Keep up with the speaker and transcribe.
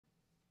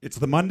It's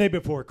the Monday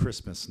before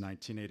Christmas,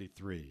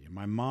 1983, and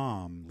my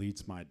mom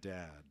leads my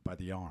dad by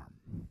the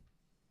arm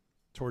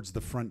towards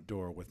the front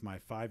door with my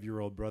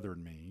 5-year-old brother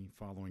and me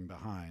following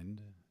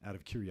behind out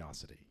of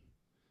curiosity.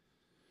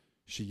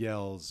 She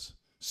yells,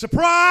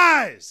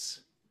 "Surprise!"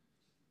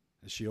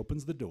 as she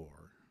opens the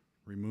door,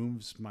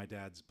 removes my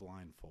dad's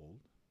blindfold.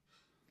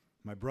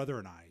 My brother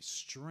and I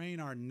strain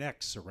our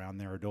necks around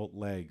their adult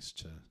legs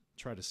to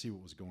try to see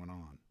what was going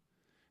on.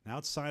 And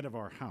outside of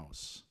our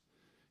house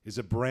is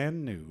a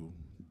brand new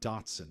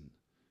Dawson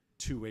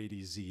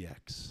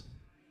 280ZX.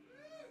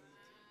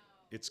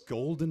 It's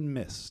golden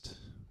mist,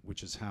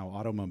 which is how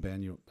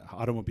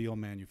automobile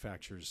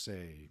manufacturers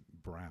say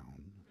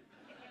brown.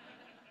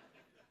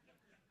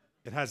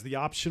 It has the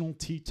optional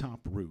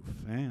T-top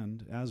roof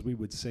and, as we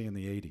would say in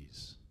the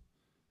 80s,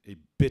 a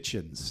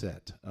bitchin'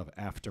 set of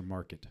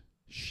aftermarket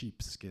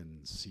sheepskin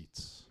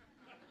seats.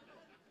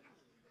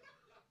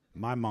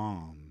 My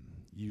mom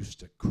used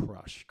to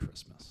crush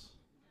Christmas.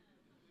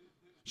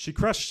 She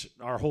crushed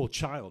our whole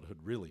childhood,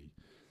 really.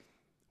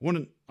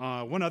 One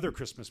other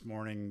Christmas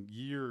morning,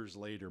 years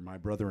later, my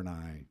brother and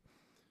I,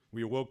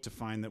 we awoke to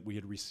find that we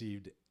had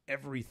received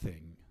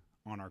everything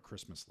on our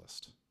Christmas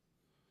list.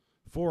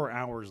 4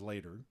 hours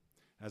later,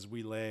 as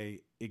we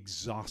lay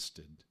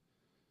exhausted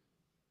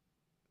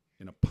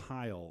in a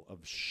pile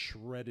of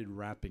shredded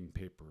wrapping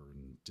paper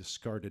and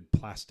discarded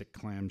plastic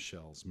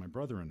clamshells, my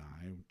brother and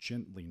I,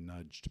 gently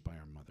nudged by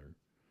our mother,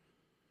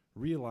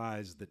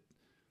 realized that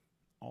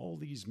all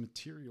these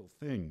material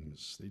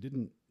things, they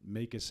didn't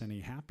make us any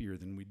happier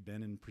than we'd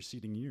been in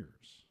preceding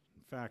years.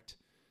 In fact,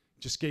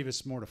 it just gave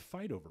us more to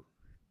fight over.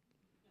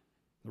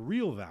 The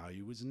real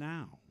value is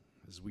now,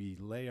 as we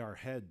lay our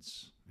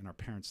heads in our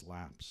parents'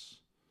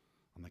 laps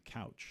on the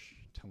couch,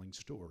 telling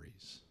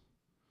stories.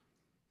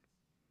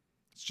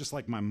 It's just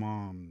like my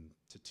mom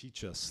to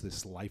teach us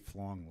this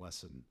lifelong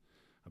lesson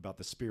about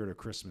the spirit of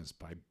Christmas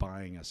by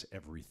buying us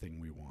everything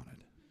we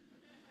wanted.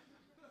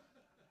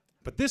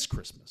 But this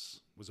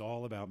Christmas was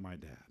all about my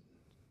dad.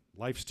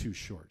 Life's too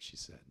short, she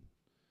said.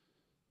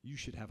 You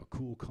should have a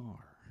cool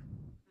car.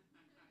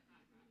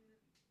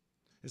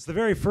 It's the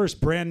very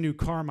first brand new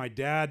car my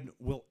dad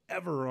will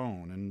ever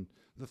own, and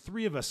the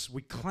three of us,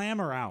 we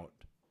clamor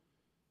out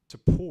to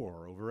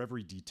pore over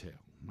every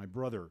detail. My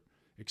brother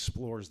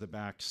explores the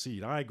back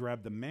seat. I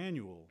grab the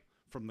manual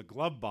from the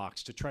glove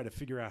box to try to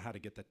figure out how to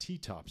get the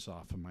T-tops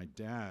off, and my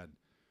dad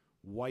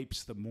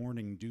wipes the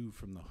morning dew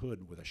from the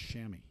hood with a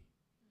chamois.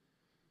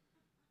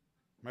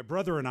 My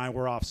brother and I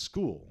were off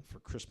school for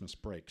Christmas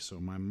break, so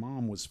my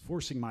mom was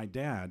forcing my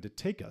dad to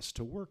take us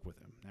to work with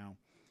him. Now,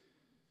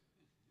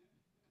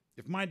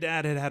 if my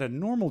dad had had a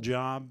normal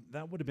job,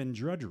 that would have been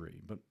drudgery,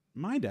 but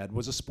my dad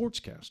was a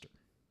sportscaster.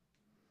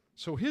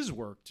 So his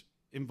work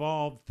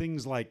involved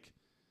things like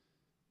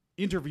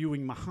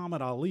interviewing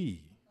Muhammad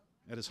Ali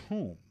at his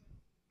home,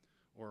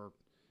 or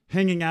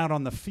hanging out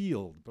on the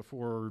field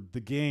before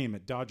the game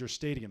at Dodger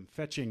Stadium,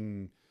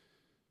 fetching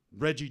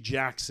Reggie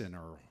Jackson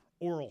or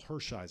Oral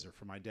Hershiser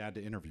for my dad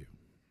to interview.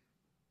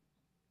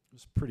 It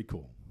was pretty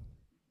cool.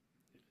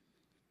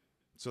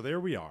 So there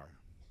we are.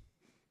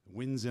 The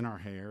wind's in our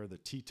hair. The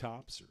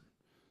T-tops are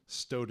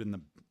stowed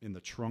in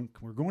the trunk.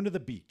 We're going to the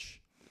beach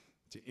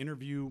to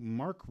interview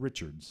Mark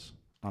Richards,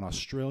 an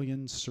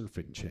Australian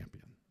surfing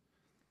champion.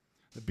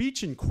 The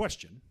beach in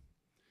question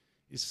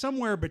is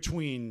somewhere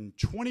between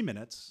 20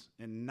 minutes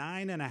and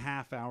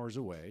 9.5 hours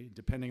away,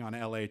 depending on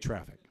LA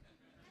traffic.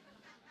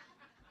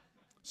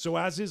 So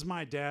as is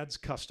my dad's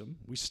custom,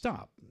 we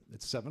stop at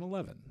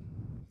 7-Eleven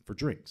for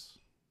drinks.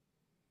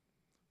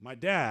 My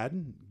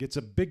dad gets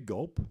a big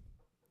gulp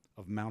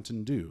of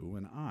Mountain Dew,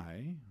 and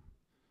I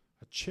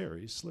a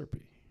cherry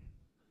Slurpee,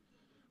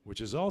 which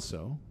is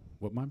also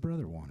what my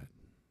brother wanted.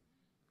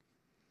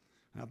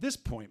 Now, at this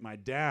point, my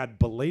dad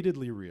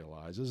belatedly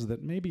realizes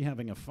that maybe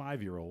having a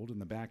 5-year-old in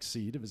the back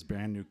seat of his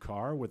brand new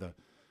car with an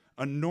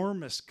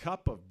enormous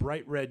cup of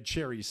bright red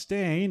cherry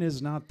stain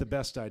is not the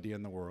best idea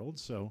in the world,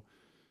 so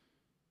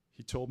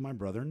he told my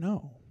brother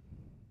no.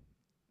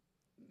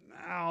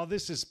 Now,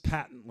 this is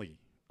patently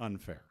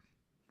unfair.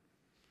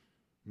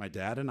 My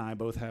dad and I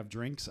both have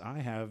drinks. I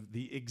have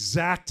the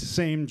exact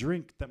same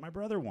drink that my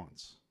brother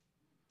wants.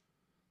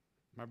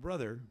 My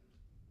brother,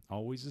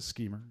 always a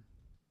schemer.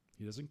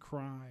 He doesn't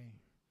cry.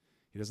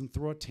 He doesn't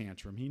throw a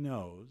tantrum. He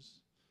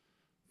knows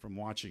from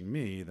watching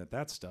me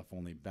that stuff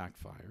only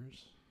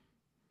backfires.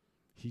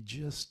 He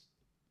just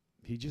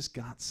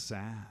got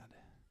sad.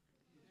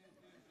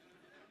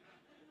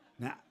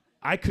 Now,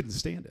 I couldn't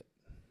stand it.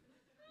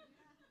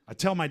 I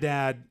tell my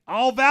dad,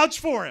 I'll vouch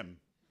for him.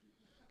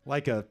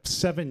 Like a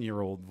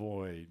 7-year-old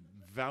boy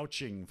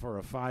vouching for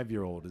a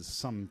 5-year-old is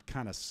some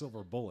kind of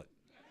silver bullet.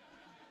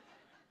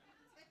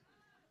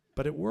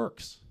 But it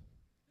works.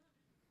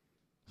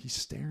 He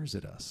stares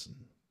at us,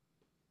 and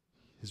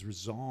his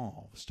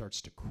resolve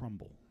starts to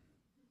crumble.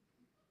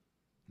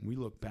 We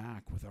look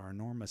back with our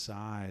enormous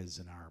eyes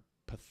and our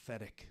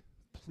pathetic,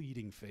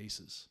 pleading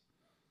faces.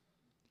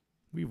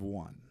 We've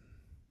won.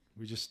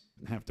 We just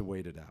have to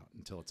wait it out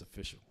until it's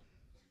official.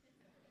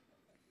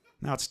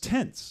 Now, it's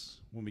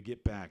tense when we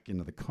get back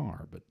into the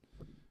car, but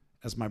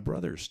as my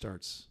brother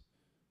starts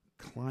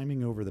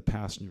climbing over the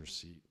passenger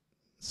seat,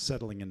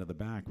 settling into the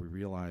back, we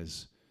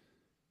realize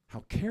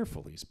how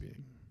careful he's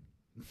being.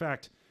 In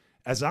fact,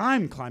 as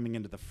I'm climbing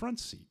into the front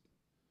seat,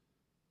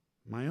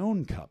 my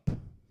own cup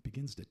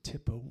begins to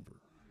tip over.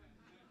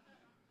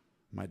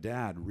 My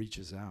dad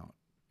reaches out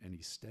and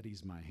he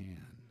steadies my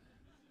hand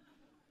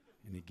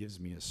and he gives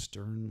me a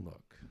stern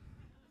look,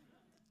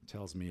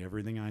 tells me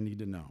everything I need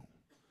to know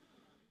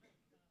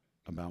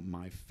about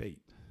my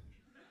fate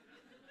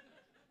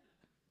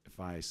if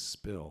I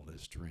spill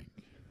this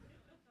drink.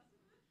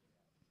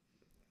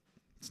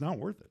 It's not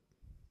worth it.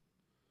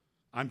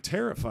 I'm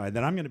terrified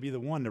that I'm going to be the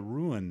one to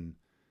ruin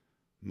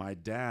my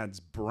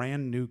dad's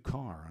brand new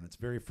car on its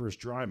very first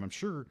drive. I'm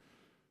sure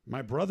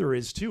my brother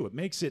is too. It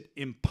makes it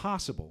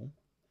impossible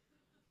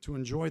to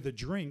enjoy the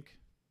drink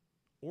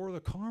or the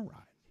car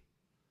ride.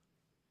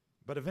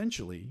 But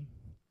eventually,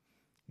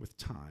 with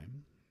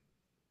time,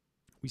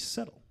 we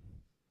settle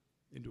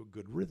into a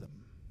good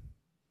rhythm.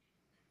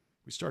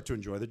 We start to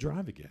enjoy the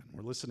drive again.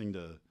 We're listening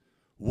to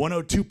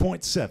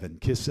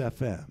 102.7 KISS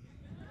FM.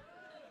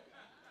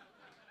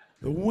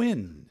 The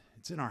wind,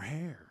 it's in our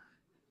hair.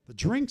 The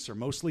drinks are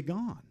mostly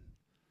gone.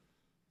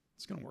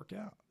 It's going to work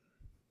out.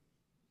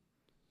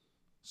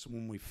 So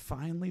when we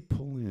finally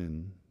pull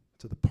in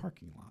to the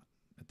parking lot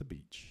at the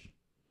beach,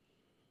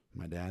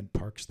 my dad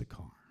parks the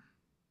car.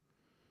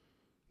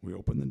 We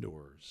open the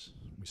doors.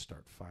 We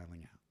start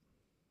filing out.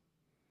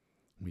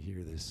 We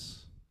hear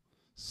this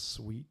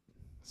sweet,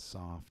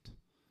 soft,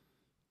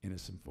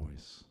 innocent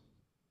voice.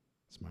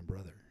 It's my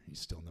brother. He's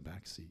still in the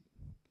back seat.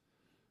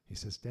 He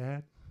says,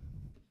 "Dad,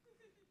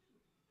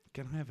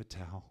 can I have a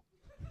towel?"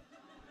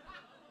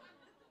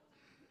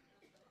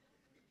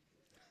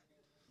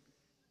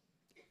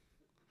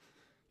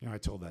 You know, I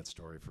told that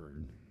story for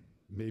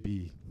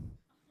maybe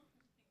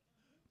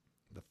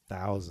the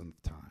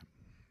 1,000th time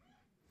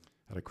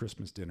at a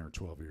Christmas dinner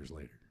 12 years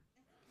later.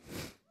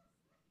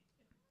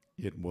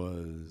 It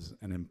was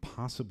an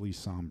impossibly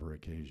somber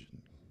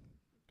occasion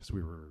because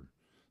we were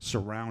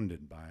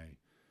surrounded by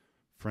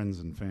friends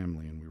and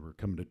family, and we were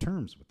coming to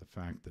terms with the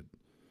fact that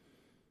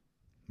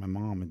my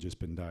mom had just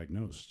been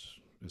diagnosed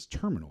as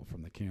terminal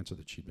from the cancer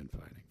that she'd been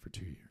fighting for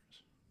 2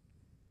 years.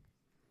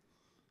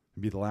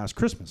 It'd be the last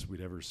Christmas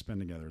we'd ever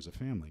spend together as a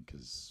family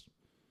because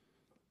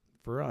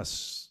for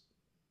us,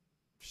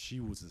 she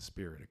was the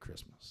spirit of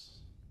Christmas.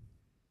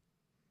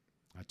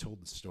 I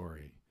told the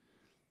story,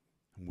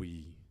 and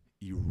we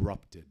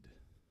erupted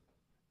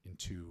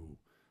into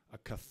a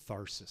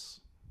catharsis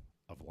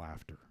of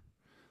laughter.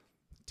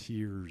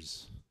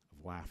 Tears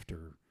of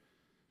laughter,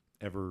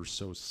 ever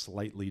so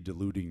slightly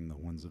diluting the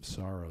ones of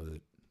sorrow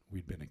that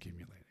we'd been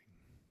accumulating.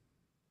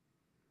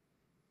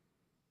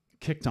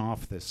 Kicked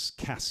off this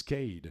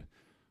cascade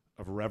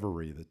of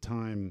revelry. The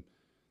time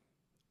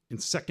in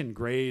second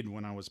grade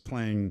when I was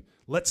playing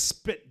let's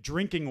spit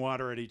drinking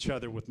water at each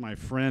other with my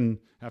friend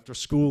after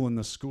school in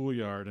the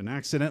schoolyard, and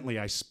accidentally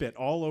I spit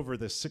all over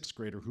this sixth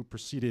grader who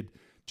proceeded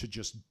to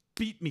just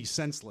beat me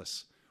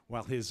senseless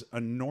while his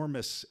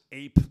enormous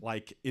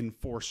ape-like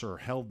enforcer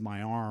held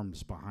my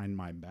arms behind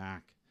my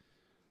back.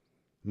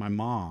 My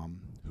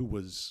mom, who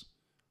was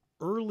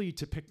early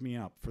to pick me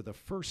up for the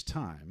first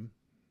time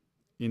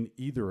in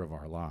either of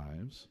our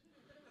lives,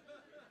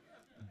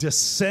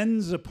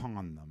 descends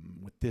upon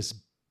them with this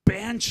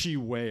banshee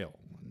wail,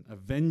 an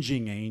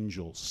avenging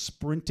angel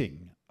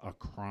sprinting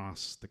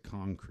across the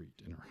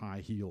concrete in her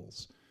high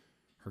heels,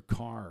 her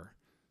car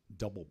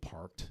double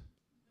parked,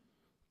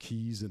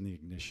 keys in the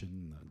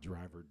ignition, the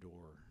driver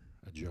door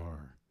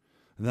ajar.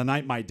 And the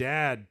night my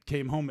dad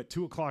came home at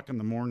 2 o'clock in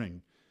the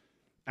morning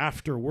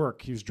after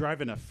work, he was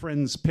driving a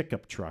friend's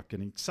pickup truck,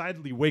 and he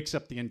excitedly wakes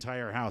up the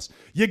entire house.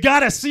 "You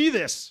gotta see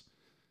this!"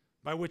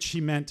 By which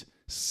he meant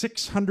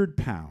 600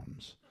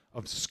 pounds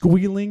of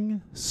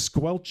squealing,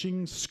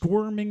 squelching,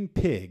 squirming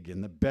pig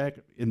in the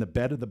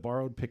bed of the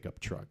borrowed pickup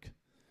truck.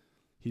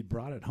 He'd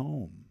brought it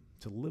home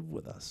to live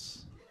with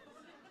us.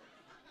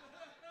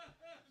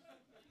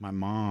 My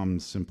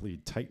mom simply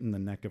tightened the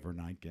neck of her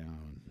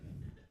nightgown,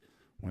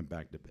 went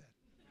back to bed.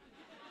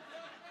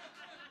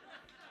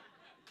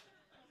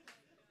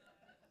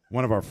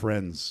 One of our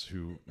friends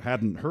who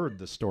hadn't heard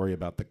the story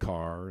about the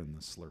car and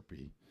the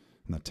Slurpee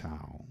and the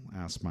towel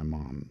asked my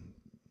mom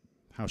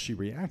how she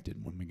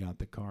reacted when we got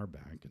the car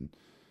back, and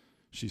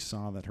she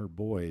saw that her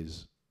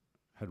boys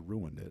had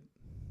ruined it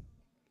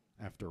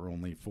after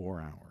only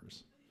 4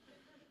 hours.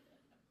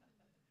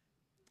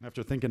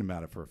 After thinking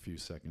about it for a few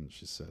seconds,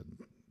 she said,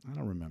 "I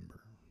don't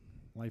remember.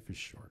 Life is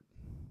short.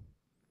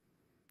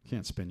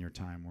 Can't spend your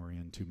time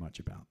worrying too much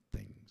about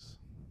things."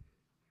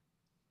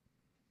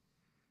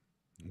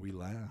 We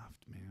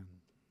laughed,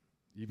 man.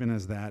 Even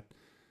as that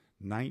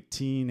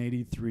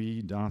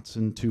 1983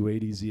 Dawson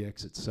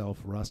 280ZX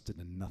itself rusted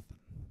to nothing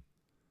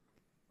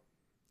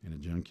in a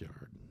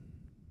junkyard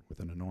with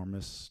an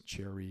enormous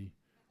cherry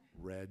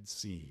red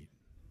stain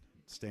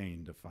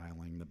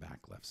defiling the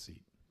back left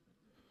seat.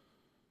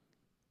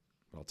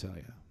 But I'll tell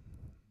you,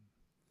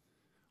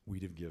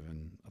 we'd have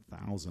given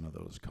 1,000 of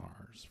those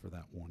cars for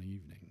that one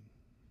evening.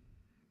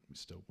 We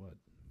still would.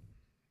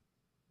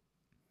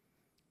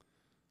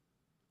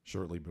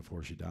 Shortly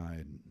before she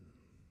died,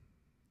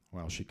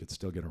 while she could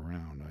still get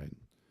around, I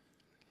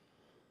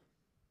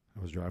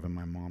was driving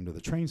my mom to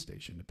the train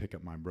station to pick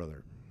up my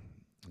brother,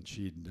 and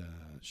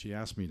she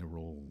asked me to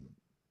roll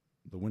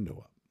the window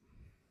up.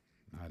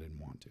 I didn't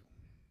want to.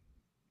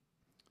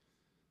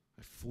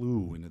 I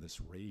flew into this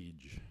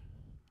rage.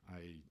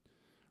 I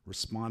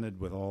responded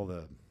with all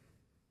the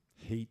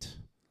hate,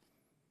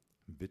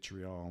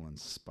 vitriol, and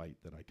spite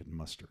that I could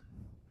muster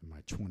in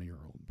my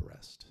 20-year-old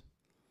breast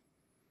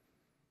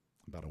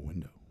about a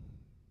window.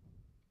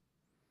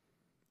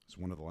 It was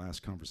one of the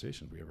last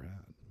conversations we ever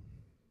had.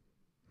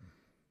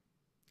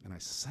 And I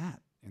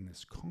sat in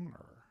this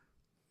car,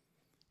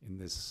 in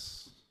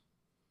this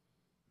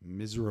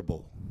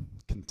miserable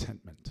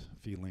contentment,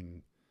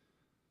 feeling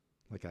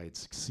like I had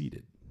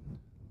succeeded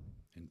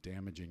in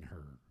damaging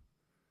her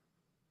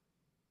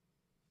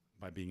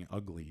by being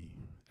ugly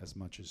as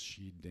much as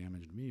she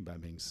damaged me by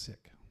being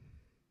sick.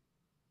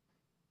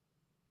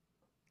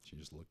 She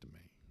just looked at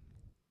me.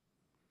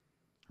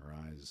 Her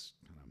eyes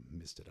kind of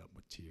misted up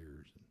with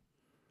tears, and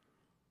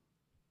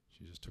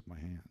she just took my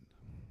hand.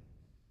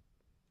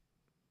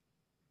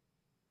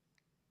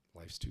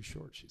 Life's too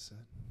short, she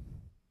said.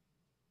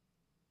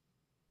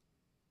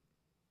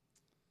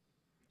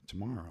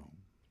 Tomorrow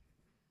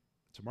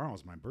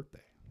is my birthday.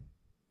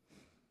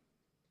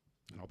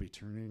 And I'll be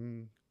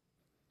turning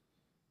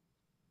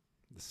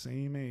the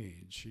same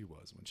age she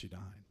was when she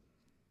died.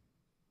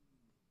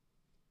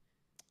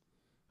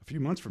 A few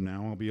months from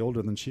now, I'll be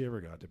older than she ever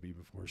got to be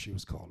before she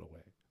was called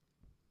away.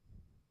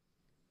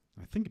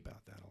 I think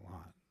about that a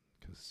lot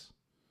because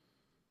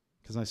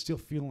I still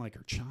feel like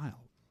her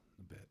child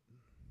a bit.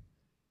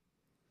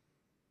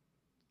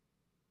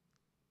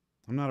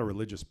 I'm not a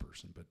religious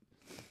person, but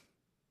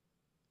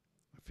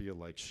I feel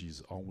like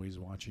she's always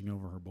watching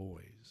over her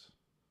boys,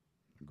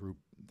 a group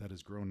that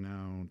has grown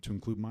now to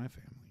include my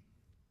family.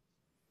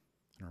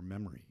 And her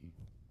memory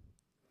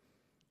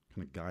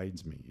kind of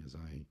guides me as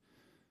I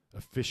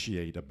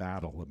officiate a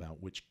battle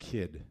about which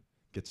kid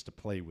gets to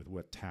play with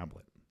what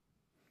tablet,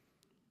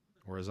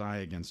 or as I,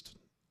 against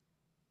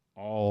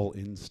all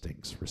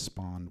instincts,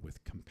 respond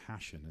with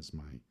compassion as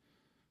my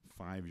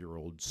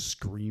 5-year-old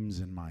screams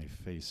in my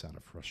face out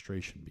of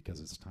frustration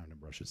because it's time to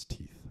brush his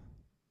teeth.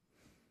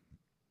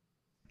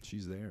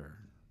 She's there,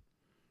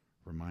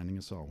 reminding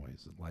us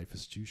always that life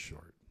is too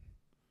short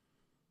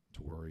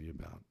to worry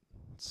about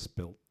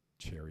spilt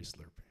cherry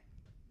slurpee.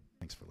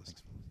 Thanks for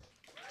listening.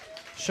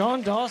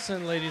 Shaun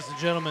Dawson, ladies and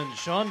gentlemen.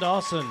 Shaun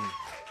Dawson.